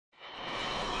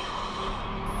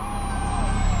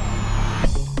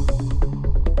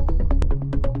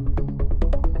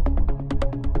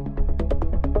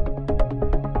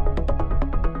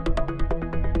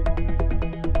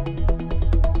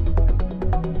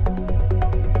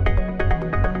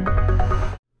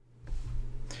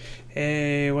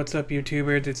what's up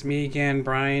YouTubers? It's me again,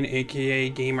 Brian,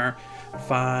 aka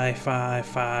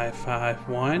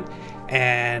Gamer55551,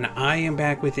 and I am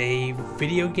back with a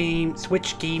video game,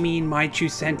 Switch Gaming My 2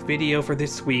 Cent video for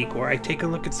this week, where I take a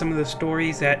look at some of the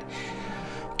stories that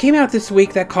came out this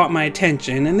week that caught my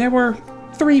attention, and there were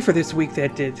 3 for this week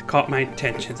that caught my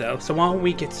attention though, so why don't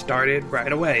we get started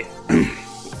right away.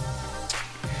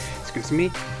 Excuse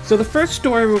me. So the first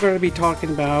story we're going to be talking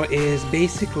about is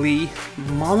basically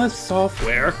Monolith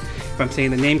Software, if I'm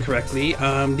saying the name correctly.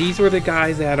 These were the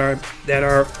guys that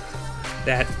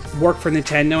work for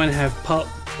Nintendo and have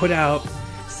put out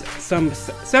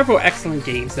several excellent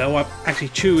games, though. Actually,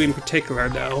 2 in particular,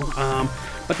 though.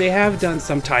 But they have done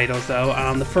some titles, though.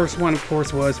 The first one, of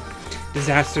course, was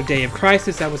Disaster Day of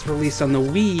Crisis, that was released on the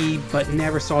Wii, but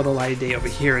never saw the light of day over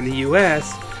here in the US.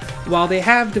 While they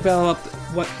have developed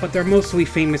what they're mostly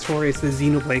famous for is the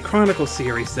Xenoblade Chronicles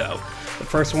series, though. The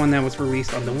first one that was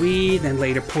released on the Wii, then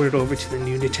later ported over to the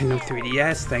new Nintendo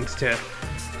 3DS thanks to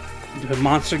the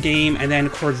Monster game, and then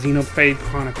of course Xenoblade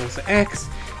Chronicles X,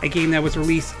 a game that was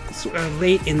released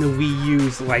late in the Wii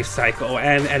U's life cycle,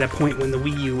 and at a point when the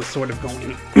Wii U was sort of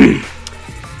going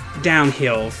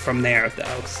downhill from there,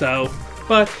 though.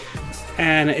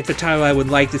 And it's a title I would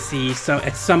like to see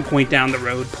at some point down the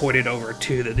road ported over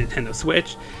to the Nintendo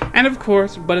Switch. And of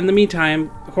course, but in the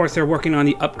meantime, of course, they're working on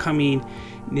the upcoming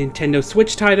Nintendo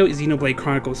Switch title, Xenoblade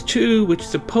Chronicles 2, which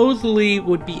supposedly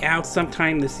would be out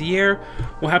sometime this year.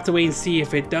 We'll have to wait and see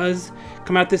if it does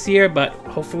come out this year, but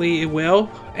hopefully it will.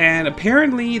 And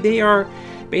apparently they are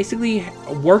basically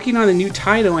working on a new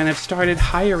title and have started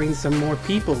hiring some more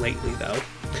people lately, though.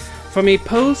 From a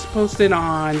post posted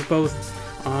on both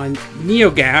on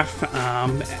NeoGAF,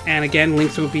 and again,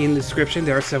 links will be in the description.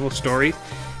 There are several stories.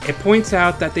 It points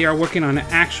out that they are working on an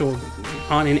action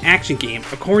game.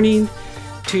 According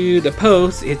to the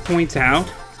post, it points out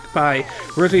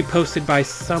originally posted by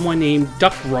someone named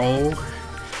Duckroll,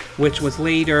 which was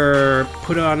later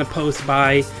put on a post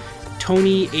by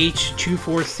Tony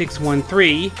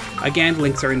H24613. Again,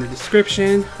 links are in the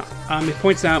description. It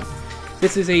points out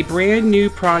this is a brand new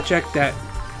project that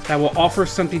will offer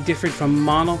something different from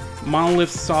Monolith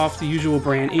Soft's usual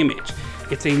brand image.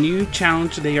 It's a new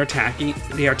challenge they are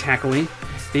tackling.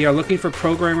 They are looking for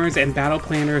programmers and battle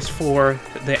planners for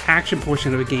the action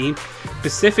portion of the game,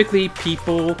 specifically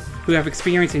people who have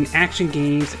experience in action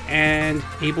games and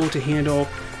able to handle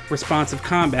responsive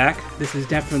combat. This is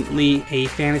definitely a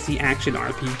fantasy action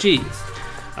RPG.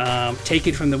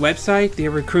 Taken from the website,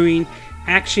 they're recruiting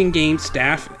action game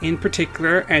staff in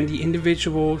particular, and the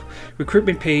individual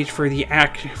recruitment page for the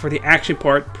action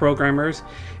part programmers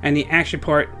and the action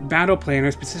part battle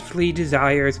planner specifically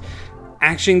desires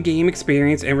action game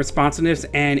experience and responsiveness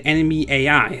and enemy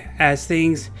AI as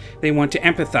things they want to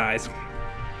empathize.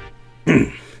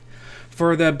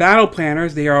 For the battle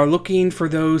planners, they are looking for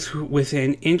those with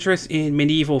an interest in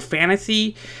medieval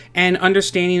fantasy and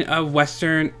understanding of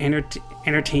Western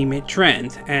entertainment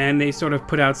trends, and they sort of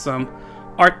put out some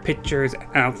art pictures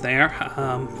out there.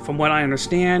 From what I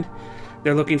understand,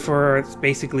 they're looking for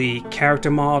basically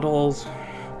character models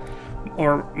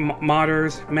or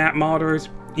modders, map modders,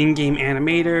 in-game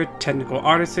animator, technical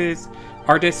artists,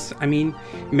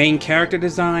 main character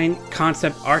design,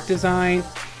 concept art design,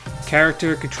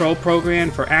 character control program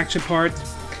for action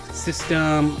parts,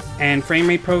 system and frame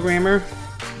rate programmer,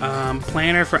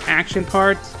 planner for action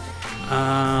parts,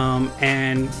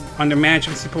 and under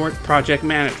management support, project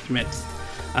management.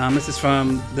 This is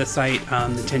from the site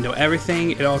Nintendo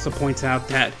Everything. It also points out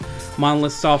that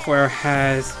Monolith Software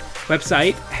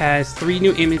website has 3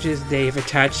 new images they've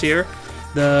attached here.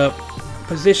 The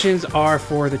positions are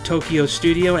for the Tokyo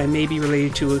studio and may be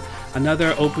related to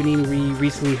another opening we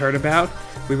recently heard about.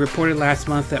 We reported last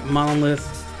month that Monolith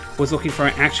was looking for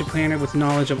an action planner with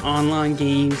knowledge of online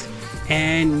games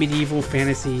and medieval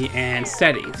fantasy and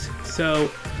settings.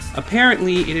 So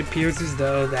apparently it appears as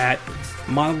though that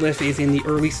Monolith is in the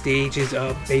early stages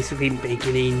of basically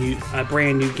making a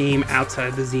brand new game outside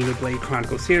of the Xenoblade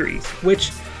Chronicles series,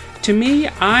 which to me,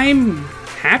 I'm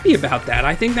happy about that.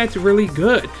 I think that's really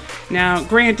good. Now,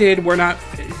 granted,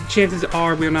 chances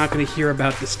are we're not going to hear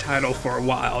about this title for a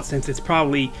while, since it's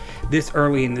probably this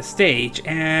early in the stage,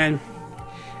 and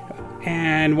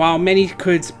while many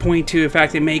could point to the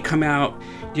fact it may come out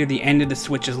near the end of the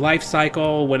Switch's life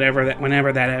cycle, whenever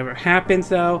that ever happens,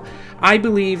 though, I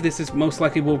believe this is most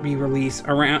likely will be released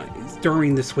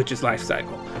during the Switch's life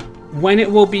cycle. When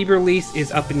it will be released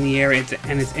is up in the air,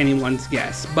 and it's anyone's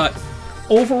guess. But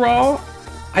overall,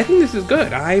 I think this is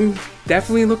good. I'm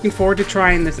definitely looking forward to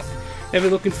trying this.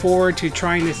 Looking forward to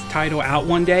trying this title out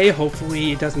one day.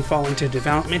 Hopefully, it doesn't fall into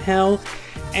development hell.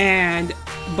 And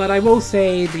But I will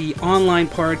say the online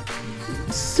part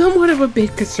somewhat of a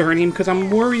bit concerning, because I'm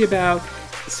worried about,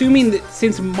 assuming that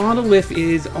since Monolith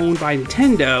is owned by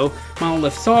Nintendo,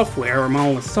 Monolith Software, or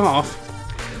Monolith Soft,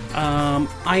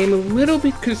 I am a little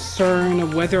bit concerned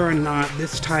of whether or not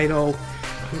this title,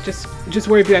 I'm just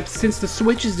worried that since the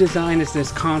Switch is designed as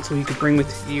this console you could bring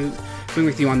with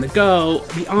you on the go,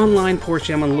 the online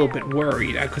portion I'm a little bit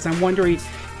worried, because I'm wondering,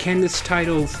 can this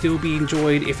title still be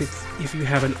enjoyed if you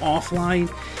have an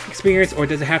offline experience, or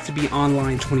does it have to be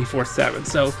online 24/7?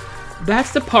 So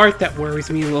that's the part that worries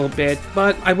me a little bit.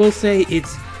 But I will say,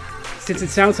 since it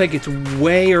sounds like it's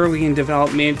way early in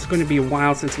development, it's going to be a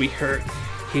while since we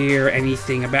hear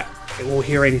anything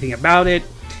about it,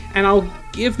 and I'll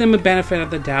give them a benefit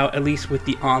of the doubt, at least with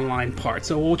the online part.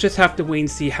 So we'll just have to wait and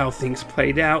see how things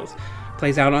plays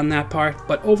out on that part.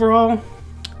 But overall,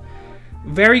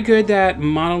 very good that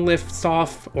Monolith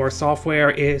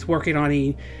Software is working on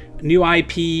a new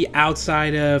IP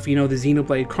outside of, the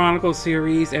Xenoblade Chronicles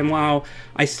series. And while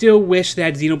I still wish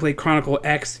that Xenoblade Chronicle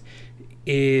X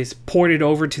is ported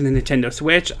over to the Nintendo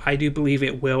Switch, I do believe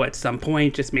it will at some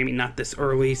point, just maybe not this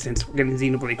early, since we're getting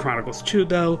Xenoblade Chronicles 2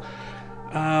 though.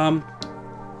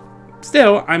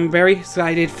 Still, I'm very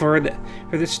excited for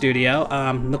the studio.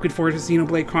 Looking forward to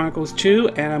Xenoblade Chronicles 2,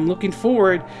 and I'm looking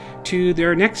forward to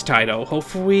their next title.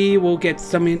 Hopefully, we'll get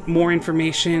some more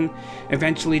information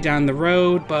eventually down the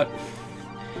road, but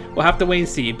we'll have to wait and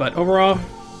see. But overall,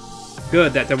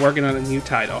 good that they're working on a new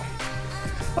title.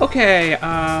 Okay,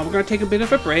 we're going to take a bit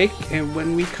of a break, and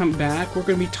when we come back, we're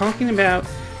going to be talking about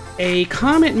a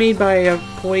comment made by a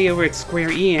employee over at Square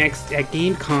Enix at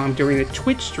Gamescom during a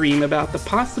Twitch stream about the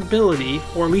possibility,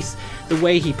 or at least the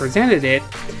way he presented it,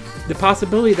 the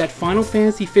possibility that Final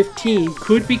Fantasy 15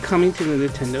 could be coming to the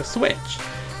Nintendo Switch.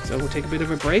 So we'll take a bit of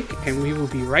a break, and we will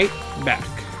be right back.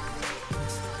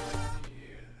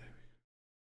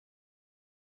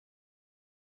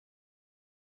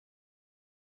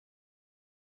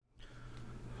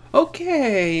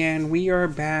 Okay, and we are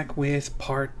back with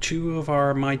part 2 of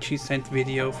our My 2 Cent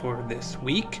video for this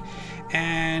week.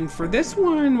 And for this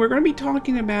one, we're going to be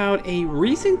talking about a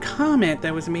recent comment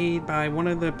that was made by one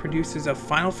of the producers of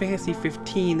Final Fantasy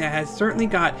 15 that has certainly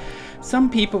got some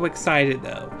people excited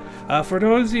though. For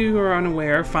those who are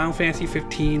unaware, Final Fantasy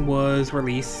 15 was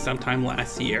released sometime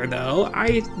last year though.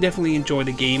 I definitely enjoyed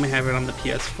the game. I have it on the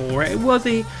PS4. It was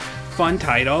a fun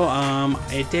title.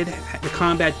 The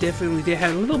combat definitely did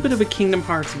have a little bit of a Kingdom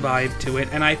Hearts vibe to it,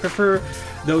 and I prefer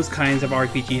those kinds of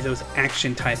RPGs, those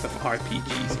action type of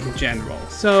RPGs in general.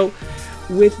 So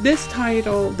with this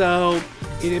title though,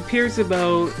 it appears as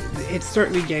though it's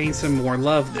certainly getting some more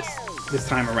love this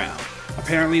time around.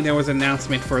 Apparently there was an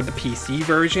announcement for the PC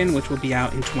version, which will be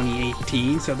out in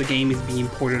 2018, so the game is being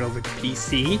ported over to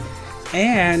PC.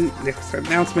 And there's an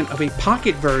announcement of a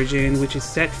pocket version, which is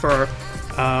set for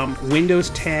Windows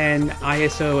 10,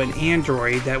 ISO, and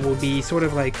Android, that will be sort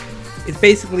of like, it's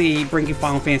basically bringing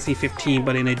Final Fantasy 15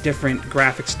 but in a different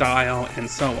graphic style and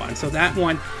so on. So that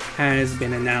one has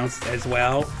been announced as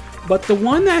well. But the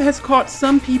one that has caught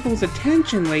some people's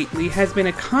attention lately has been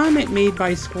a comment made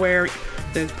by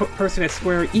the person at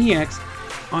Square Enix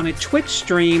on a Twitch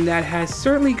stream that has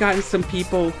certainly gotten some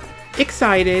people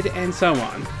excited and so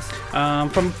on.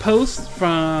 From posts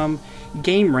from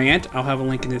Game Rant, I'll have a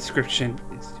link in the description.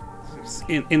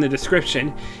 In the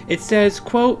description, it says,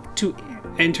 quote,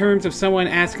 in terms of someone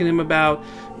asking him about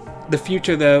the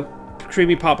future of the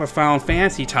extremely popular Final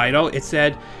Fantasy title, it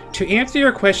said, to answer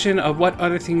your question of what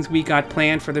other things we got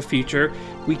planned for the future,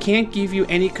 we can't give you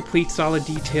any complete solid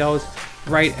details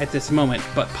right at this moment,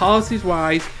 but policies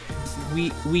wise, we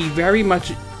very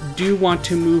much do want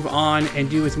to move on and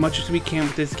do as much as we can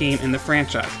with this game and the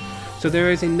franchise. So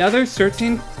there is another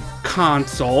certain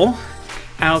console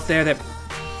out there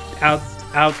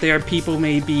people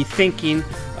may be thinking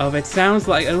of. It sounds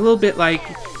like a little bit like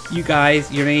you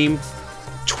guys, your name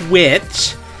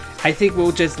Twitch. I think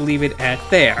we'll just leave it at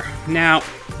there. Now,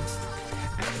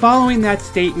 following that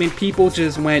statement, people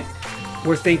just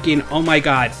were thinking, oh my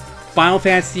god, Final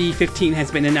Fantasy 15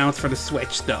 has been announced for the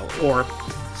Switch though, or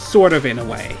sort of in a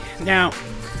way. Now,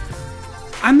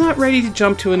 I'm not ready to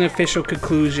jump to an official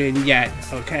conclusion yet,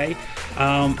 okay?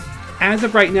 As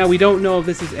of right now, we don't know if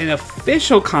this is an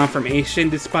official confirmation,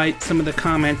 despite some of the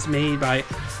comments made by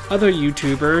other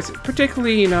YouTubers,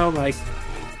 particularly, like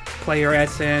Player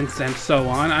Essence and so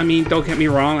on. I mean, don't get me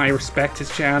wrong, I respect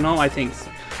his channel. I think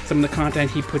some of the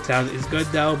content he puts out is good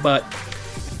though, but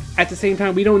at the same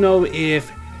time, we don't know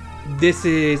if this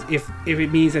is if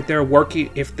it means that they're working,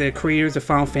 if the creators of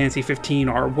Final Fantasy 15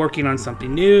 are working on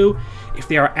something new, if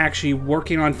they are actually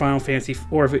working on Final Fantasy,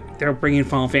 or if they're bringing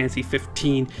Final Fantasy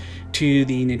 15 to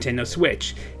the Nintendo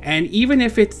Switch. And even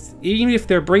if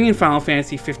they're bringing Final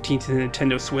Fantasy 15 to the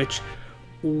Nintendo Switch,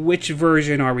 which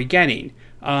version are we getting?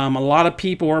 A lot of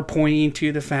people are pointing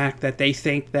to the fact that they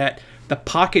think that the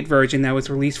Pocket version that was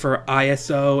released for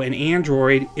ISO and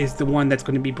Android is the one that's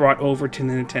going to be brought over to the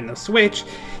Nintendo Switch,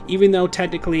 even though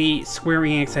technically Square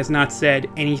Enix has not said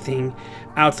anything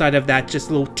outside of that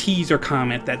just little teaser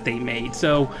comment that they made.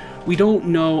 So we don't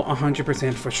know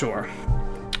 100% for sure.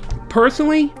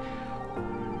 Personally,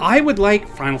 I would like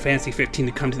Final Fantasy 15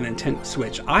 to come to the Nintendo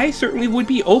Switch. I certainly would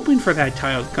be open for that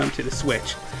title to come to the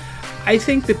Switch. I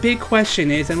think the big question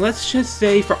is, and let's just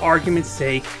say for argument's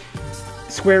sake,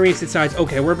 Square Enix decides,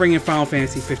 okay, we're bringing Final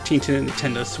Fantasy 15 to the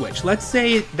Nintendo Switch. Let's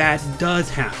say that does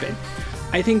happen.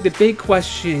 I think the big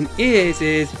question is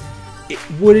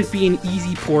would it be an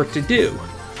easy port to do?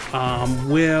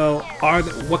 What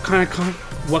kind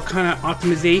of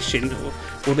optimization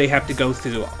will they have to go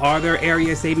through? Are there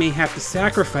areas they may have to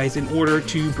sacrifice in order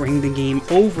to bring the game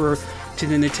over to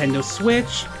the Nintendo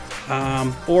Switch?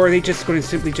 Or are they just going to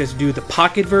simply just do the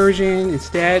Pocket version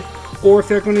instead? Or if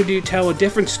they're going to tell a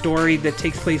different story that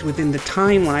takes place within the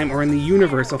timeline or in the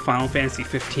universe of Final Fantasy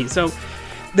 15. So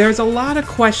there's a lot of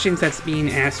questions that's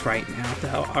being asked right now,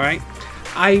 though, alright?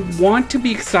 I want to be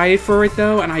excited for it,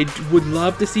 though, and I would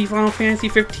love to see Final Fantasy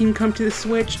 15 come to the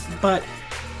Switch, but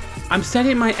I'm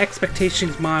setting my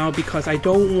expectations mild because I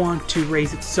don't want to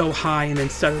raise it so high and then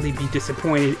suddenly be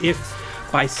disappointed if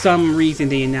by some reason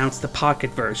they announce the Pocket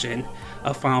version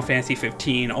of Final Fantasy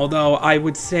 15. Although I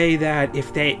would say that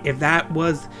if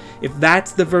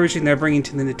that's the version they're bringing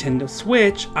to the Nintendo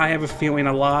Switch, I have a feeling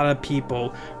a lot of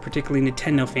people, particularly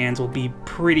Nintendo fans, will be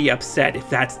pretty upset if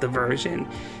that's the version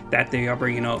that they are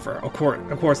bringing over. Of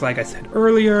course, like I said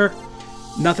earlier,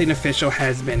 nothing official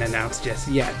has been announced just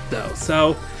yet, though.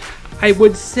 So I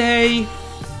would say,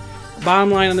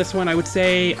 bottom line on this one, I would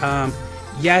say,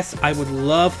 yes, I would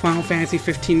love Final Fantasy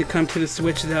 15 to come to the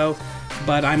Switch, though,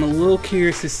 but I'm a little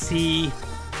curious to see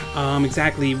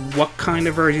exactly what kind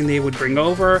of version they would bring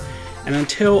over, and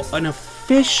until an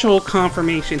official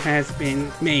confirmation has been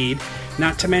made,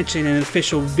 not to mention an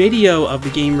official video of the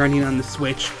game running on the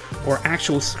Switch, or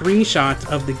actual screenshots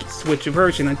of the Switch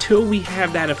version, until we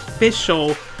have that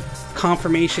official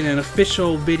confirmation, an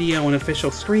official video, an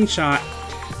official screenshot,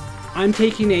 I'm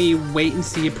taking a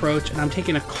wait-and-see approach, and I'm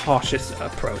taking a cautious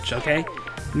approach, okay?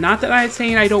 Not that I'm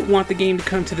saying I don't want the game to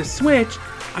come to the Switch,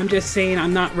 I'm just saying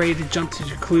I'm not ready to jump to the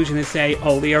conclusion and say,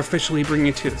 oh, they are officially bringing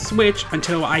it to the Switch,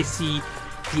 until I see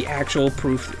the actual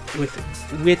proof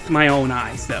with my own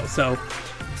eyes, though. So,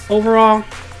 overall,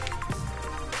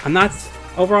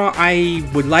 I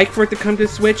would like for it to come to the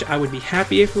Switch. I would be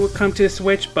happy if it would come to the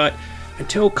Switch, but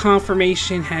until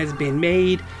confirmation has been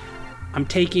made, I'm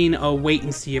taking a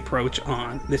wait-and-see approach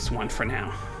on this one for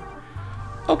now.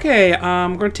 Okay,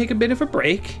 I'm going to take a bit of a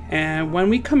break, and when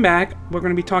we come back, we're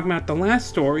going to be talking about the last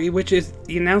story, which is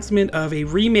the announcement of a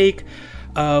remake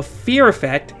of Fear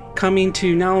Effect coming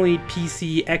to not only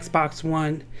PC, Xbox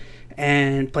One,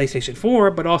 and PlayStation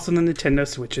 4, but also the Nintendo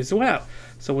Switch as well.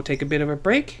 So we'll take a bit of a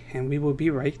break, and we will be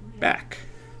right back.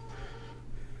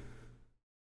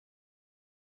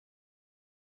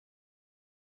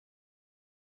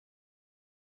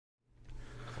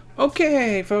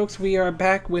 Okay, folks, we are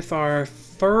back with our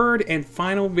third and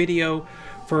final video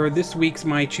for this week's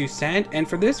My Two Cent, and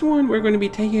for this one we're going to be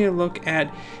taking a look at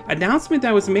an announcement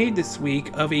that was made this week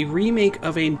of a remake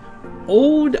of an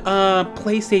old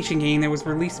PlayStation game that was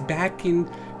released back in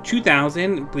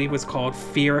 2000, I believe it was called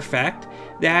Fear Effect,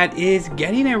 that is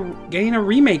getting a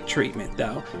remake treatment,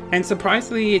 though. And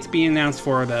surprisingly, it's being announced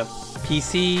for the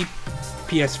PC,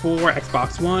 PS4,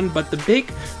 Xbox One, but the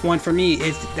big one for me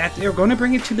is that they're going to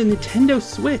bring it to the Nintendo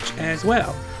Switch as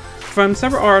well. From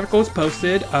several articles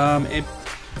posted, it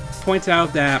points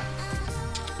out that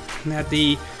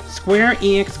the Square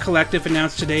Enix Collective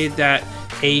announced today that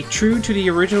a true to the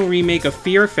original remake of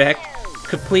Fear Effect,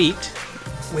 complete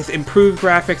with improved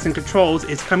graphics and controls,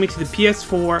 is coming to the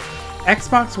PS4,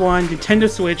 Xbox One, Nintendo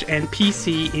Switch, and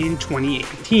PC in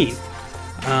 2018.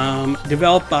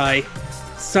 Developed by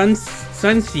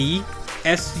Sushee,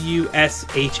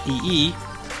 S-U-S-H-E-E,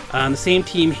 the same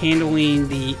team handling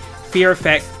the Fear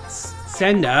Effect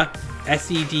Sedna,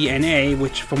 S-E-D-N-A,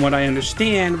 which from what I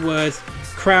understand was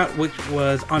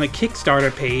on a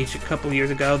Kickstarter page a couple of years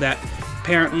ago that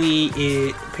apparently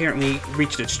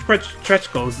reached its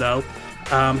stretch goals, though.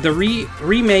 The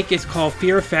remake is called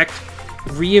Fear Effect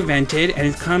Reinvented, and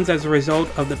it comes as a result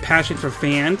of the passion for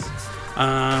fans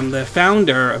The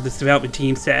founder of this development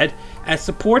team said, as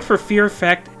support for Fear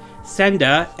Effect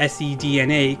Senda,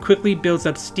 S-E-D-N-A, quickly builds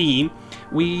up steam,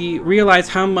 we realize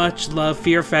how much love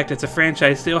Fear Effect as a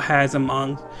franchise still has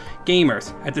among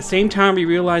gamers. At the same time, we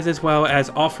realize as well as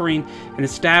offering an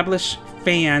established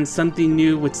fan something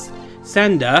new with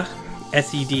Senda,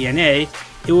 S-E-D-N-A,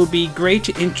 it will be great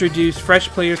to introduce fresh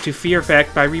players to Fear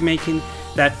Effect by remaking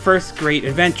that first great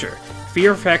adventure.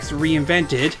 Fear Effect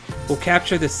Reinvented will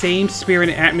capture the same spirit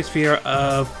and atmosphere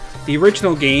of the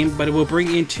original game, but it will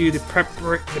bring into the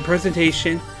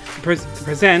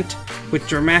present with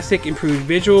dramatic improved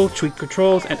visual, tweaked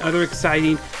controls, and other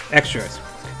exciting extras.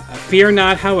 Fear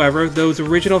not, however, those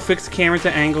original fixed cameras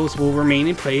and angles will remain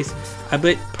in place,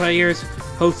 but players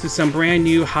host to some brand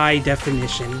new high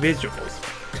definition visuals.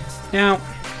 Now,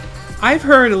 I've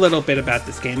heard a little bit about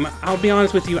this game. I'll be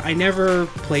honest with you, I never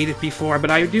played it before, but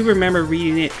I do remember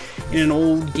reading it in an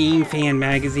old Game Fan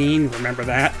magazine, remember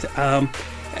that,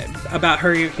 about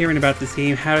hearing about this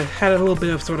game. Had a little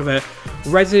bit of sort of a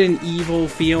Resident Evil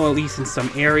feel, at least in some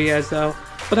areas though.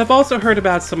 But I've also heard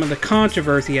about some of the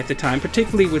controversy at the time,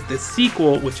 particularly with the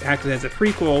sequel, which acted as a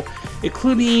prequel,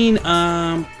 including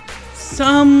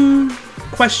some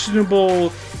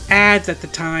questionable ads at the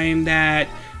time that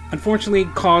unfortunately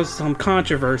caused some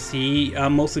controversy,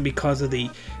 mostly because of the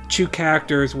two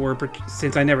characters were,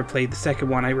 since I never played the second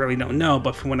one, I really don't know,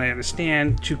 but from what I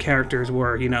understand, two characters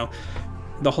were, you know,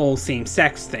 the whole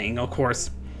same-sex thing. Of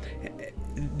course,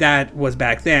 that was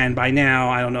back then. By now,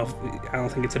 I don't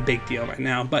think it's a big deal right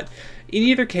now, but in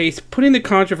either case, putting the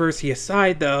controversy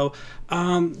aside though,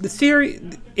 the series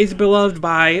is beloved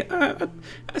by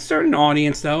a certain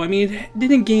audience though. I mean, it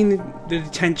didn't gain the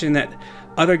attention that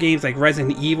other games like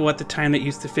Resident Evil at the time that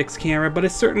used to fix camera, but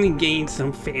it certainly gained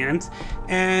some fans,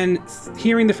 and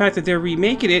hearing the fact that they're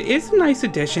remaking it is a nice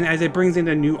addition as it brings in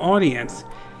a new audience.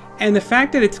 And the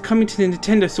fact that it's coming to the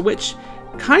Nintendo Switch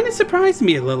kind of surprised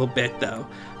me a little bit though.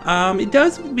 It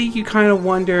does make you kind of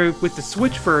wonder with the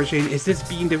Switch version, is this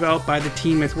being developed by the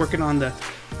team that's working on the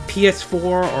PS4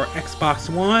 or Xbox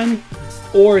One,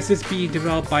 or is this being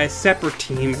developed by a separate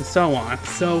team and so on.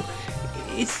 So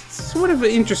it's sort of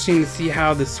interesting to see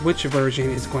how the Switch version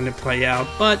is going to play out,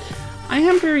 but I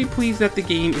am very pleased that the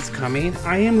game is coming.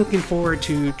 I am looking forward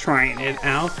to trying it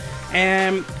out.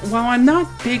 And while I'm not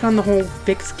big on the whole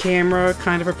fixed camera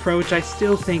kind of approach, I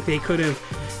still think they could have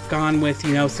gone with,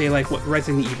 you know, say like what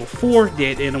Resident Evil 4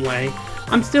 did in a way.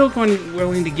 I'm still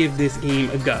willing to give this game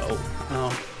a go.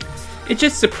 It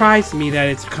just surprised me that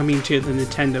it's coming to the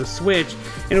Nintendo Switch,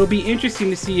 and it'll be interesting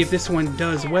to see if this one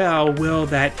does well. Will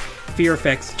that Fear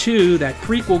Effect 2, that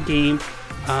prequel game,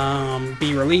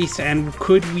 be released, and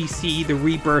could we see the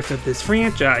rebirth of this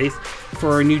franchise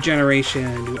for a new generation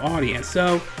and a new audience?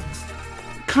 So,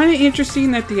 kind of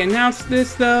interesting that they announced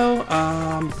this though,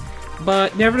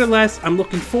 but nevertheless, I'm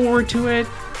looking forward to it.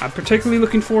 I'm particularly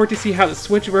looking forward to see how the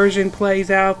Switch version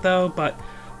plays out though, but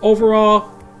overall,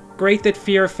 great that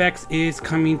Fear Effect is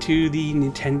coming to the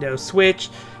Nintendo Switch,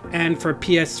 and for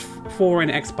PS4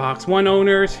 and Xbox One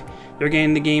owners, they're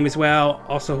getting the game as well,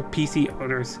 also PC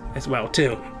owners as well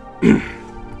too.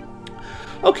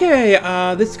 Okay,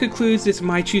 this concludes this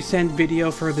My 2 Cent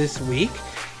video for this week.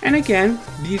 And again,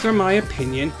 these are my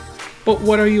opinion, but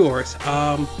what are yours?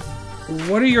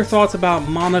 What are your thoughts about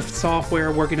Monolith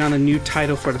Software working on a new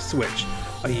title for the Switch?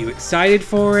 Are you excited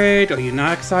for it? Are you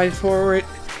not excited for it?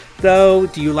 Though,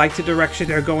 do you like the direction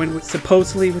they're going with,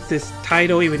 supposedly with this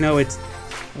title, even though it's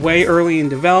way early in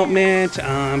development?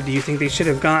 Do you think they should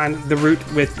have gone the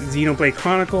route with Xenoblade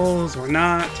Chronicles or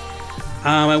not?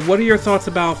 And what are your thoughts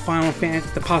about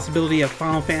the possibility of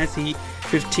Final Fantasy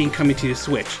 15 coming to the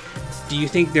Switch? Do you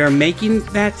think they're making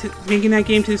that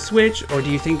game to the Switch, or do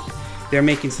you think they're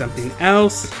making something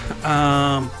else?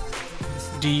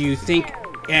 Do you think,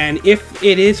 and if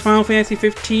it is Final Fantasy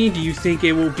 15, do you think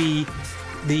it will be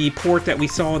the port that we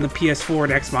saw on the PS4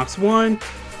 and Xbox One,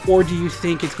 or do you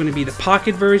think it's going to be the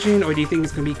Pocket version, or do you think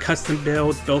it's going to be custom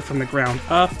built from the ground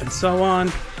up, and so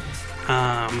on?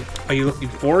 Are you looking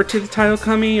forward to the title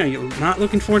coming? Are you not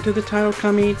looking forward to the title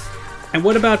coming? And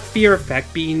what about Fear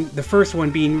Effect, being the first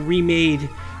one being remade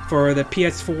for the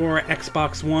PS4,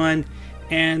 Xbox One,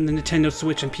 and the Nintendo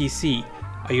Switch and PC?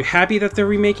 Are you happy that they're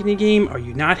remaking the game? Are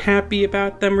you not happy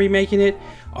about them remaking it?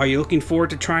 Are you looking forward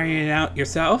to trying it out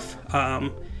yourself?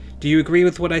 Do you agree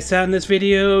with what I said in this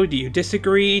video? Do you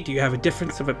disagree? Do you have a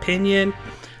difference of opinion?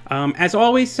 As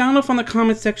always, sound off on the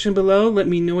comment section below. Let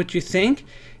me know what you think.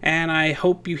 And I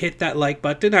hope you hit that like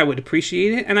button. I would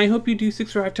appreciate it. And I hope you do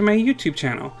subscribe to my YouTube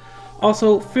channel.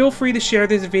 Also, feel free to share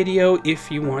this video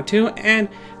if you want to, and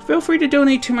feel free to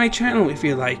donate to my channel if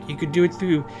you like. You could do it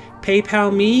through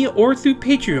PayPal me or through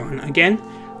Patreon. Again,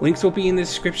 links will be in the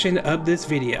description of this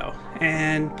video.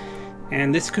 And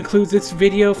this concludes this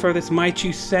video for this My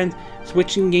 2 Cent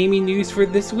switching gaming news for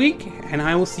this week, and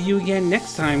I will see you again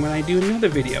next time when I do another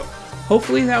video.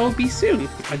 Hopefully that will be soon.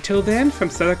 Until then, from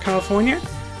Southern California,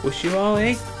 wish you all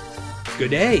a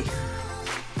good day.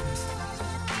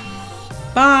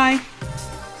 Bye!